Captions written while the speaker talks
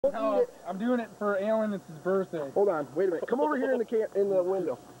No, I'm doing it for Alan. It's his birthday. Hold on, wait a minute. Come over here in the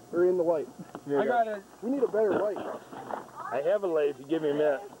window or in the light. I got it. We need a better light. I have a light if you give me a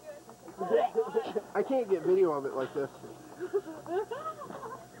minute. I can't get video of it like this.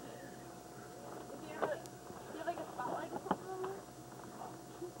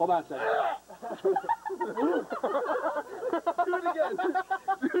 Hold on a second. Do it again.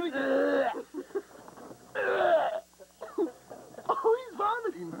 Do it again. Oh, he's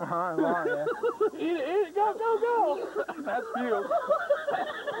vomiting. Yeah. Eat it, go, go, go. That's you.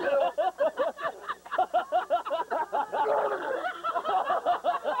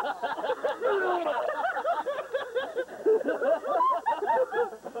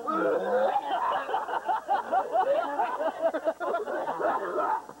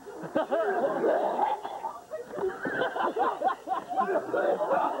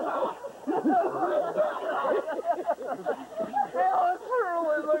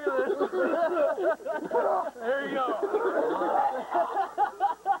 Look at this. There you go.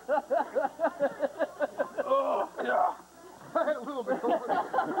 Oh, yeah. I had a little bit over there.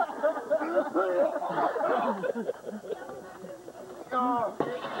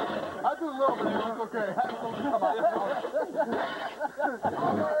 I do a little bit, it's okay. I had a little bit come out.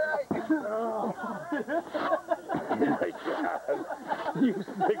 Oh my God. You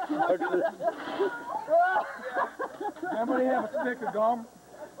sick fuckers. Anybody have a stick of gum?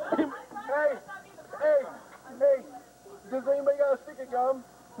 Hey, does anybody got a stick of gum?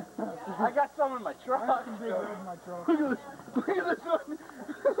 I got some in my truck. I got some big in my truck. Look at this one.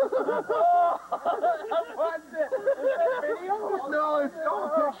 What's it? Is that video? No, it's all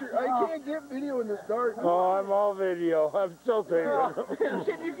picture. I can't get video in this dark. Oh, I'm all video. I'm still taking.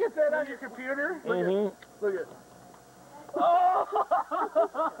 Can you get that on your computer? Look at. Oh!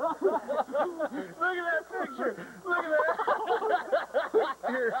 Look at that picture. Look at that.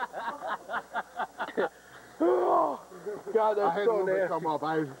 Here. Oh, God, that's so nasty. Come up.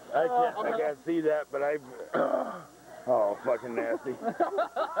 I can't see that, but oh, fucking nasty.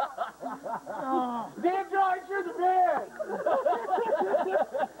 Damn, Joe, you're the bed.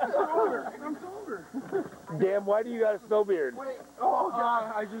 I'm sober. Damn, why do you got a snow beard? Wait. Oh,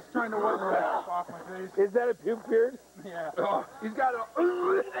 God, I'm just trying to wipe the wax off my face. Is that a puke beard? Yeah. He's got a...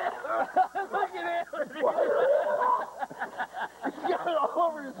 Look at it. He's got it all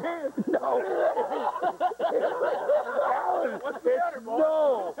over his hand. No. Alan, what's the matter, boy?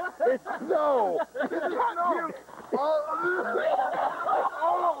 No. It's snow. It's not puke.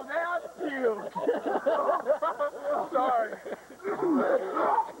 Oh, that's puke. Sorry.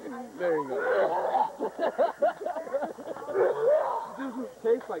 There you go. Does this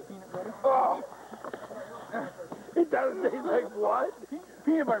taste like peanut butter? Oh. It doesn't taste like what?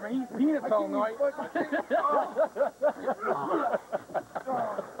 Peanut butter, man. Eat peanuts all night.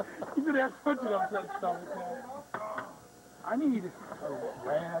 You could have put it up that stomach. I need a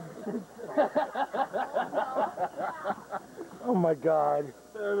rag. Oh my God.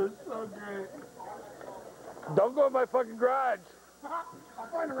 That is so great. Don't go in my fucking garage. I'll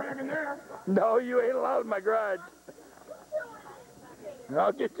find a rag in there. No, you ain't allowed in my garage.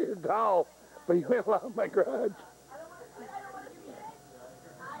 I'll get you a towel, but you ain't allowed in my garage.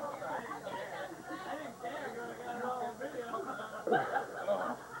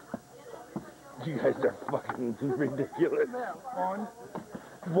 You guys are fucking ridiculous. Fun.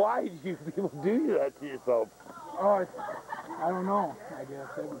 Why do you people do that to yourself? Oh, I don't know. I guess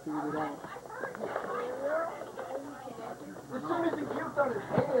I haven't figured it out. As soon as he puked on his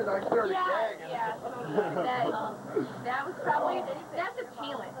hand, I started gagging. Yeah, that was probably, that's a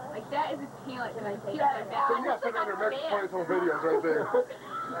talent. Like, that is a talent that I take that back. So you got something under next playful videos right there.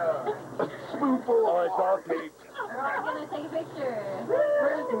 A spoonful. Oh, it's all taped. I'm gonna take a picture.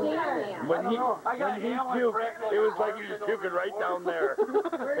 Where's the camera? When he puked, it was like he was puking right down there.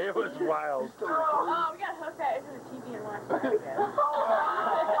 It was wild. Oh, we gotta hook that into the TV and watch that,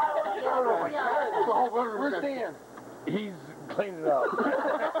 Where's Dan? He's cleaning up.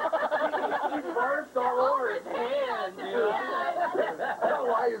 He burst all over his hand, dude. I don't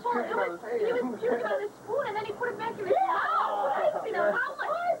know why he was puking on his hand. He was puking on his spoon and then he put it back in his mouth. I didn't see the mouth.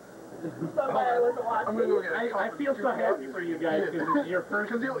 I'm gonna go get a I feel so happy for you guys because it's your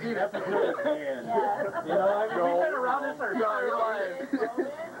first because you'll eat episode, and you know, I mean, we've been around this our entire lives.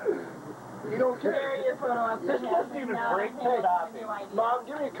 You don't care. This doesn't even break the topic. Mom,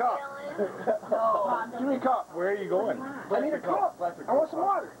 give me a cup. Give me a cup. Where are you going? I need a cup. I want some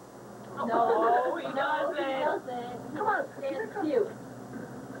water. No, he doesn't. Come on, it's cute.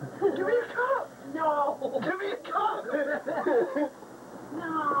 Give me a cup. No. Give me a cup.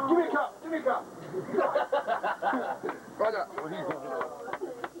 No. Give me a cup. Give me a cup. Right up.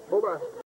 doing?